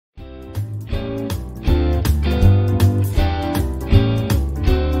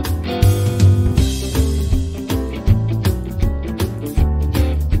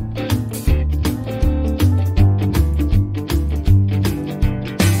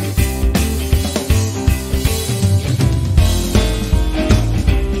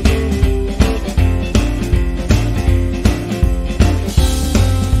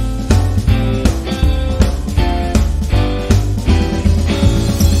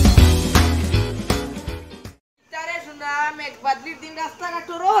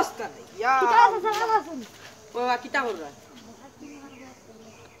বুয়া কিতা কররা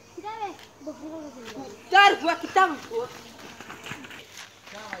তার বুয়া কিতা কররা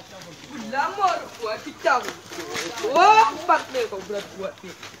Lamor buat kita. Oh, patne kau berat buat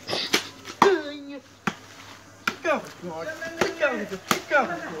ni. Kau.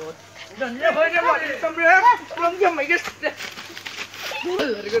 Dan dia banyak buat sampai belum jam lagi.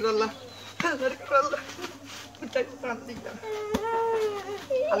 Alhamdulillah. Kita cantik dah.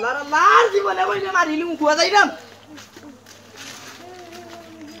 Allah di mana banyak mari lu gua dah idam.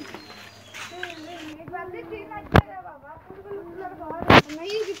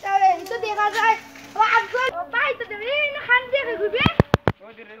 नहीं कितना है तो देखा जाए वो आपको भाई तो देवे ना खान दे के गुबे वो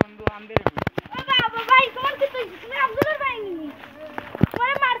दे रे बंदू हम दे रे ओ बाबा भाई कौन कितो इसमें हम जरूर पाएंगे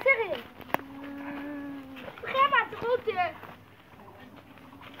तुम्हारे मार से गए क्या बात होती है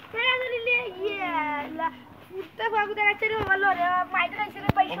तेरा ले ये ला उत्ते भागो तेरा चले वालो रे माइक का इसने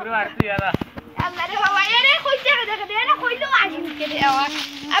पैसा ओरे मारती यार अल्लाह रे बाबा ये कोई जगह दे ना कोई लोग आज के दे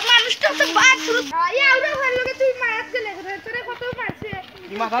अब मानुष तो बात शुरू ये आवरे वालों के तू मार के ले रे तेरे को तो मार से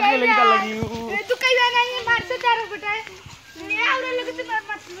माथा के लगी डाल लगी तू कई बार नहीं मार से तारो बेटा ये आवरे लगे तू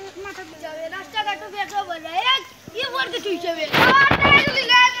माथा पे जावे रास्ता काटो बेटा बोले ये बोल के तू जावे और तेरे ले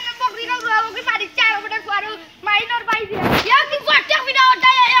ले बकरी का रुआ के पारी चार बेटा स्वारो माइनर भाई दिया ये की फटक बिना होता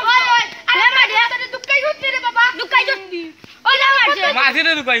है ओए ओए अरे मारे तेरे तू कई होती रे बाबा तू कई होती ओला मार से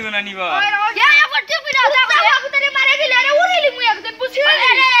तू कई बना नी बा ये फटक बिना होता है तेरे मारे के ले रे उड़ेली मु एक दिन पूछ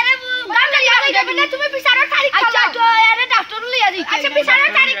अरे अरे गांव ले जा बेटा तुम्हें पिसारा तारीख अच्छा तो अरे डॉक्टर ले आ दी अच्छा पिसारा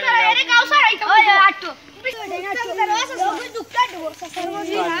तारीख अरे गांव सारा आई ओए आटो दुखता दो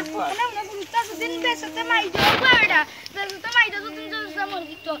सर्वजी ना ना दुखता दिन बेसते माई जो बेटा बेसते माई जो दिन जो समोर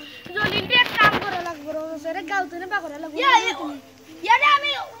तो जॉलिल एक काम करा लागबरो सरे गावतने बागरा लागबरो यार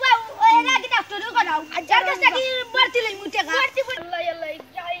आम्ही एरा की डॉक्टर कराव अच्छा कसं की भरती लई मुते का भरती अल्लाह अल्लाह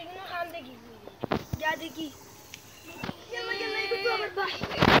जाई ना खान देखी जा देखी ये मुझे नहीं कुछ और भाई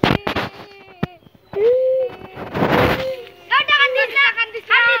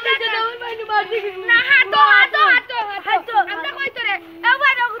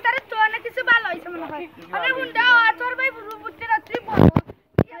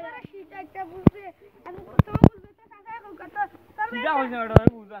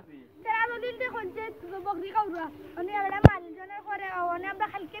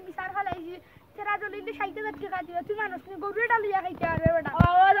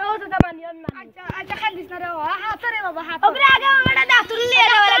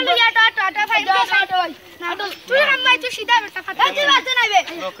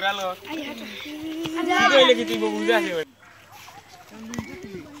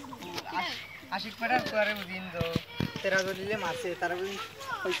आशिक पड़ा तुआरे बुदिन तो तेरा जॉलिले मासे तारा बुदिन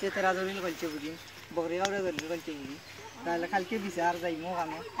कइसे तेरा जॉलिल कइसे बुदिन बकरीकावराजolil कइसे बुदिन ताले खालके बिचार जाइमो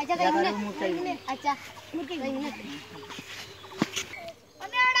कानो अच्छा अच्छा मुके जाइने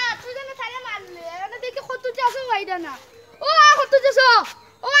अने आडा तुजने थाले मारले अने देखि खतु जासो वाइदा ना ओ खतु जासो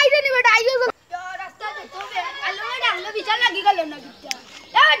ओ आइदे नि बेटा आइयो रास्ता देखो बे आलो डांगलो बिचार लागि गलो ना बिचार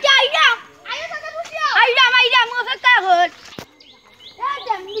ए जाइना आइयो सका बुझियो आइदा मो सका होत ए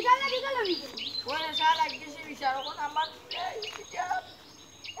डांग बिचार लागि गलो बिचार ओए साला किसी बिचार को नंबर बिचार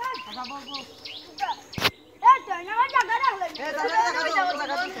ए दादा बाबू ए जाइना का जगह रख ले ए दादा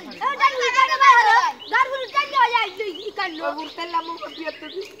ए जाइना बाहर घर गुरु चल जा इकन लो बुरतला मो पियत तू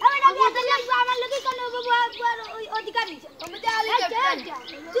ए ना बुरतला सामान लगे कनो बाबू अधिकारी तुम ते आले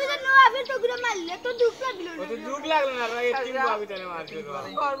तू जन फिर तो गुरु मार ले तो दुख लागलो तो दुख लागलो ना रे टीम बाबू चले मार दे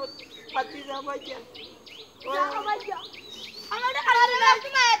और पति जा भाई जा भाई আমাদের খারাপ না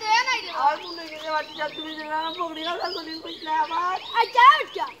তুমি আয় দে নাই রে আর মুনে কে বাতি যা তুমি জানা বকরিকাওরাজolil কইলা আবার আচ্ছা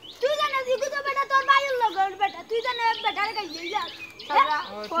আচ্ছা তুই জানা দিগু তো বেটা তোর ভাইয়ের লগর বেটা তুই জানা বেটারে কই দিলা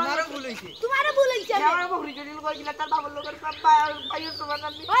তোমারে ভুল হইছে আমার বকরিকাওরাজolil কইলা তার বাবার লগর সব ভাইয়ের তোমার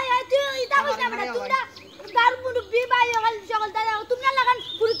নাম ওই তুই ইতা কইছ বেটা তোমরা গার মুরব্বি ভাই সকল দাদা তোমরা লাগান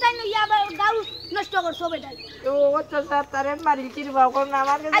পুরুতাই নইয়া গাও নষ্ট করছো বেটা ও আচ্ছা স্যার তারে মারিল কি বাও কোন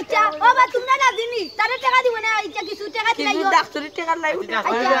আমার কাছে আচ্ছা ও বা তোমরা না দিনি তারে টাকা দিব না আচ্ছা কিছু টাকা দিলাইও ডাক্তারি টাকা লাইও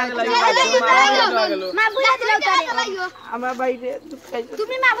মা বুইরা দিলাও তারে আমার বাইরে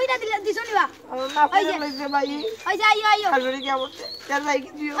তুমি মা বুইরা দিছো নিবা মা বুইরা লইছে ভাই ওই যাই আইও খালি কি আমতে চার ভাই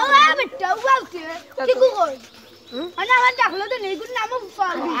কি দিও ও বেটা ওকে কি কই ana আমার ডাকলো তো নেই কোন নাম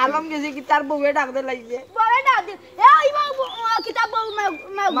আলম গেছে কি তার বউয়ে ডাক দে লাইছে বউয়ে ডাক দে এ ওই বউ কিতাব বউ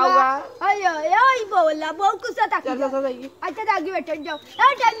মাগা আইও এ ওই বউলা বউ কুসা তাকি আচ্ছা দাগি বেটা যাও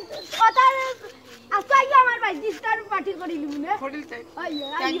এই ওতার আজকে আইও আমার ভাই দিস্টার পার্টি করিলি মনে হোটেল চাই আইও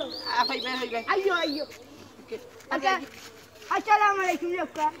আইও আফাই ভাই আইও আইও ওকে আচ্ছা আসসালামু আলাইকুম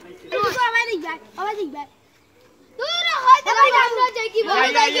লোকা তুই তো আমায় দিই ভাই তুই রে হয়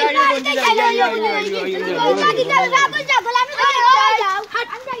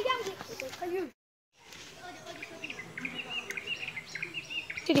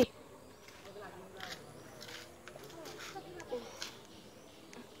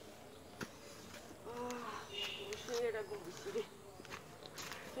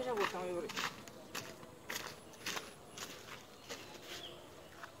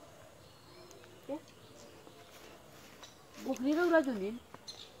Bokhrikorajolil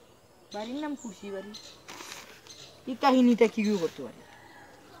বাড়ির নাম খুশি বাড়ি এই কাহিনীটা কি করতে পারে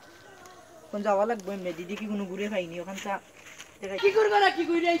কোন যাওয়া লাগবে এমনি দিদি কি কোনো ঘুরে খাইনি ওখান থেকে কি করবে না কি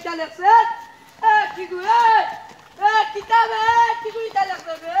কইরে এইটা লাগছে কি কইরে কিতাবে কি কইতা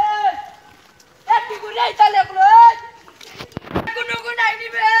লাগবে কি কইরে এইটা লাগলো কোনো গুণ নাই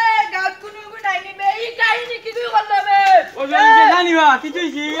নিবে গাত কোনো গুণ নাই নিবে এই কাহিনী কি কই করবে ও জানিবা কি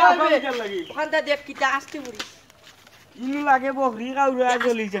কইছি আপনার কি লাগি ওখানটা দেখ কিতা আসতে পড়ি ইনু লাগে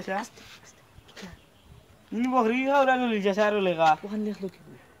Bokhrikorajolil চাচা ইনু Bokhrikorajolil চাচা আর লেখা ওখান লিখলো কি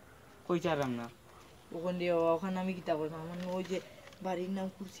কই চারাম না ওখান দিয়ে ওখানে আমি কিতা কইম আমার ওই যে বাড়ির নাম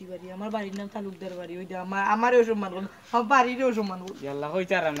কুরসি বাড়ি আমার বাড়ির নাম তালুকদার বাড়ি ওই যে আমারও সম্মান করুন আমার বাড়িরও সম্মান করুন আল্লাহ কই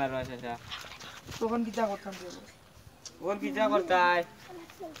চারাম না চাচা তখন কিতা করতাম ওখান কিতা করতাই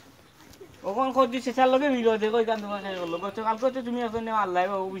ওখান কই দিছে চাল লগে মিলো দে কই কান তোমার খাই হলো গতকাল কইতে তুমি এখন আল্লাহ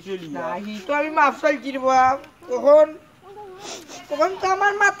বাবু বিষয় লিবা না হি তো আমি মাফ চাই কি দেব তখন তো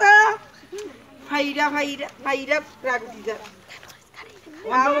আমার মাথা ফাইরা রাগ দিদা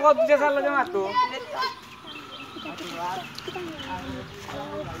ওখান কই দিছে চাল লগে মাতো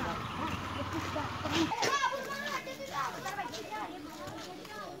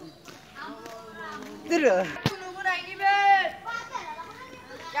দির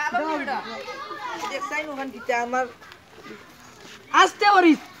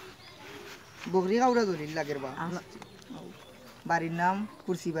Bokhrikorajolil লাগের বা বাড়ির নাম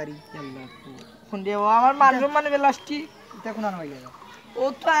কুরসি বাড়ি আমার মানুষ মানে লাস্টি এটা কোন ও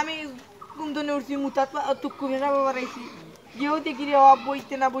তো আমি কুমদনে উঠছি মুতাত তুক্কু ফেরা বাড়াইছি যেও দেখি রে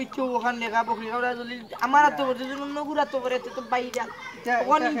বইতে না বইতে ওখান লেখা Bokhrikorajolil আমার তো জন্য ঘুরা তো করে তো বাইরা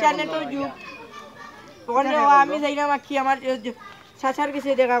ওখান ইন্টারনেটের যুগ ওখানে আমি যাই না মাখি আমার চাচার কাছে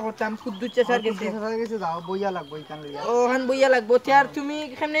দেখা করতাম কুদ্দুস চাচার কাছে যাও বইয়া লাগবো এখান লইয়া ওখান বইয়া লাগবো আর তুমি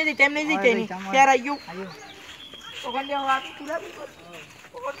কেমনে যাইতে এমনি যাইতেনি আর আইও ওখানে হাত পুরা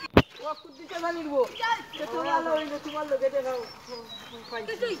ও কুদ্দুস চাচা নিরবো তো ভালো হইলো তোমার লগে দেখাও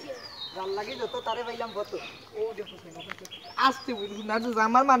জাল লাগি যত তারে পাইলাম কত ও দেখো আসতে বলু না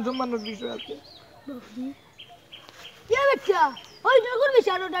আমার মানুষ বিষয় আছে কি বেটা ওই নগর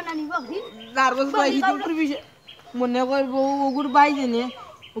বিচারটা নানি বখরি নার্ভাস ভাই হিতুর বিষয় মনে কর বউ ওগুর ভাই জানে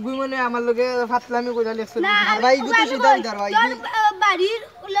ওগুই মনে আমার লগে ফাতলামি কইরা লেখছ ভাই গুতো সিধা ইদার ভাই বাড়ির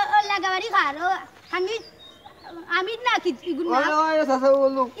লাগা বাড়ি খারো আমি না কি গুণ না ওই সাসা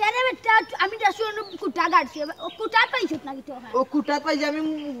বললো আরে বেটা আমি দাসু কুটা গাড়ছি কুটা পাইছত না কি ও কুটা পাইছি আমি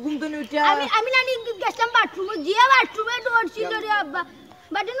ঘুমতনি উঠিয়া আমি নানি গেছলাম বাথরুমে জিয়া বাথরুমে দৌড়ছিল রে আব্বা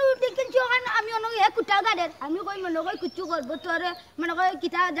বাটনু দেখছি ওখানে আমি অন্য কুটা গাড়ের আমি কই মনে কই কিছু করবো তোরে মনে কই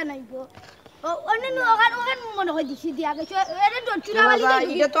কিতা জানাইবো অন্য ওখান মনে হয় দিছি দিয়া গেছে এরে দড়ছিলা বালি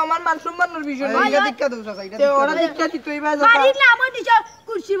এটা তো আমার সম্মানের বিষয় না এটা দীক্ষা দেব চাচা এটা ওরা দীক্ষা দিতই বা চাচা বাড়ির নাম দিছে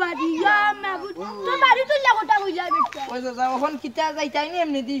কুরসি বাড়ি ইয়া মাবুদ তোর বাড়ি তো লাগোটা হই যায় বেটা ওই চাচা ওখান কিতা যাইতাই নি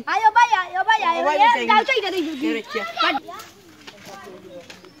এমনি দি আয়ো ভাই যাও চাই দে দিছি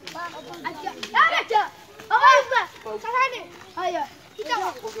আচ্ছা বেটা ও বাবা চাচা নে আয়ো কিতা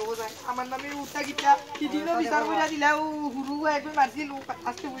আমার নামে উঠা কিতা কি দিনো বিচার কইরা দিলা ও হুরু একবার মারছিল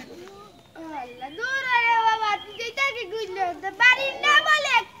আজকে বই আল্লাহ দূর রে বাবা তুই যেটা কি কইলো তো বাড়ি না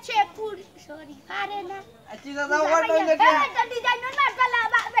বলে চেকুর সরি পারে না আচ্ছা দাদা ওখান নই দেখে এটা ডিজাইন না কালা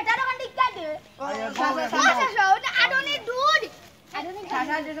বেটা ওখান দিকা দে আচ্ছা ওটা আডনি দুধ আডনি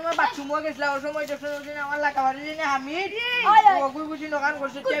খানা যে সময় বাথরুমে গেছলা ওই সময় দেখছিস আমার লাকাবাড়ি জেনে আমি ওগুই বুঝি দোকান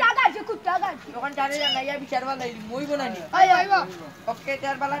করছে কুত্তা গাছ দোকান টারে জানাইয়া বিচার বালাই মই বনানি আইবো ওকে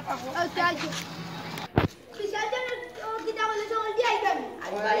তার বালা পাবো আচ্ছা বিচার জানা কিতা বলে জলদি আইবেন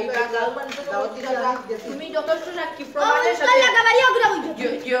তুমি যথেষ্ট সাক্ষী প্রমাণের সাথে লাগাবাড়ি ওগুলা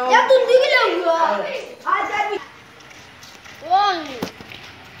বুঝছো এ তুই দিকে লাগলো আচ্ছা ওই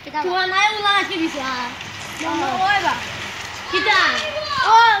কিতা তুই নাই উলা কি বিচার ওই বা কিতা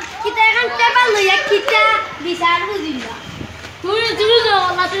ও কিতা এখন টেবিল লইয়া কিতা বিচার বুঝিলা তুই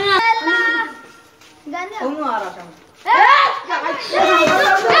না তুই না গানে ও আর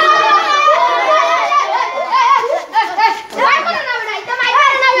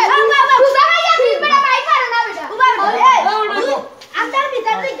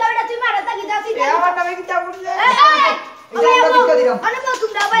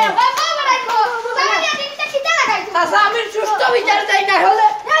আসা আমি সুস্থ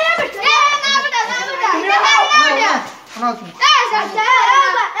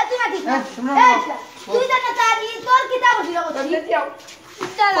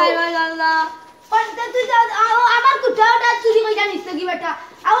আমার কুঠাটা চুরি কইরা নিছে কি বেটা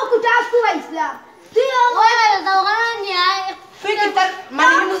আও কুঠা আসু আইছলা তুই ওই দাও কারণ নিয়া তুই কি তার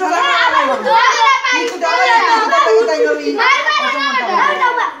মানে মুসা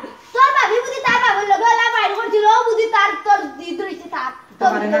তোর ভাবি বুঝি তার বাবার লগে লা বাইর করছিল বুঝি তার তোর দিদ রইছে তার তোর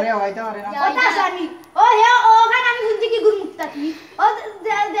পারে না রে হইতে পারে না কথা জানি ও হে ও গান আমি শুনছি কি গুর মুক্তাতি ও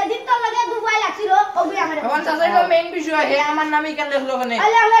যেদিন তোর লগে গুবাই লাগছিল ও গুই আমারে আমার চাচা তো মেইন বিষয় হে আমার নামে কেন লিখলো কেন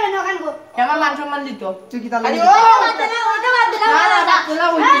আলে আলে না গান গো আমার মান সম্মান দিত তুই কি তার আরে ও বাদ দে না ওটা বাদ দে না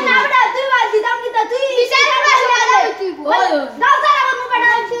না বেটা তুই বাদ দিতাম কি তা তুই বিচার করে তুই দাও দাও আমার মুখ বেটা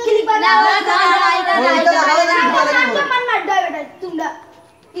ক্লিক বাদ দাও মান মার দাও বেটা তোমরা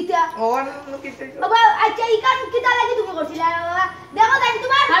ইতা ওর কিতে বাবা আচ্ছা ইকান কিতা লাগি তুমি করছিলা বাবা দেখো জানি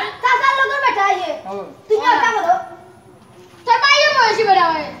তোমার চাচার লগর বেটা আইয়ে তুমি ওটা করো তোর ভাইও বয়সী বেটা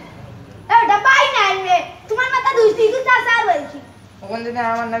হয় এটা ভাই নাই রে তোমার মাথা দুইটি কি চাচার বয়সী ওখান থেকে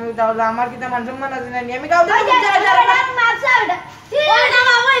আমার নামে তাহলে আমার কিতা মান সম্মান আছে না আমি কাউকে মারছা বেটা ও না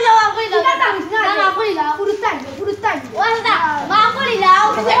মা কইলো কিতা জানিস না না কইলা পুরুস্তাই ও না মা কইলা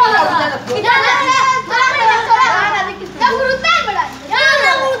কিতা না না পুরুস্তাই বেটা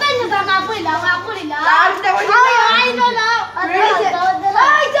না পুরুস্তাই না মা কইলা আই নো না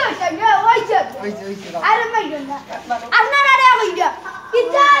আরে মাইরো না আপনার আরে কইরা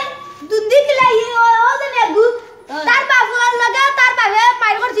কিতা দুন্দি দিলাই ও দেনে গু তার বাবার লাগে তার বাবা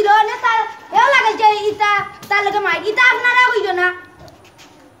মাইর করছিল না তার এও লাগে যে ইতা তার লাগে মাইর ইতা আপনা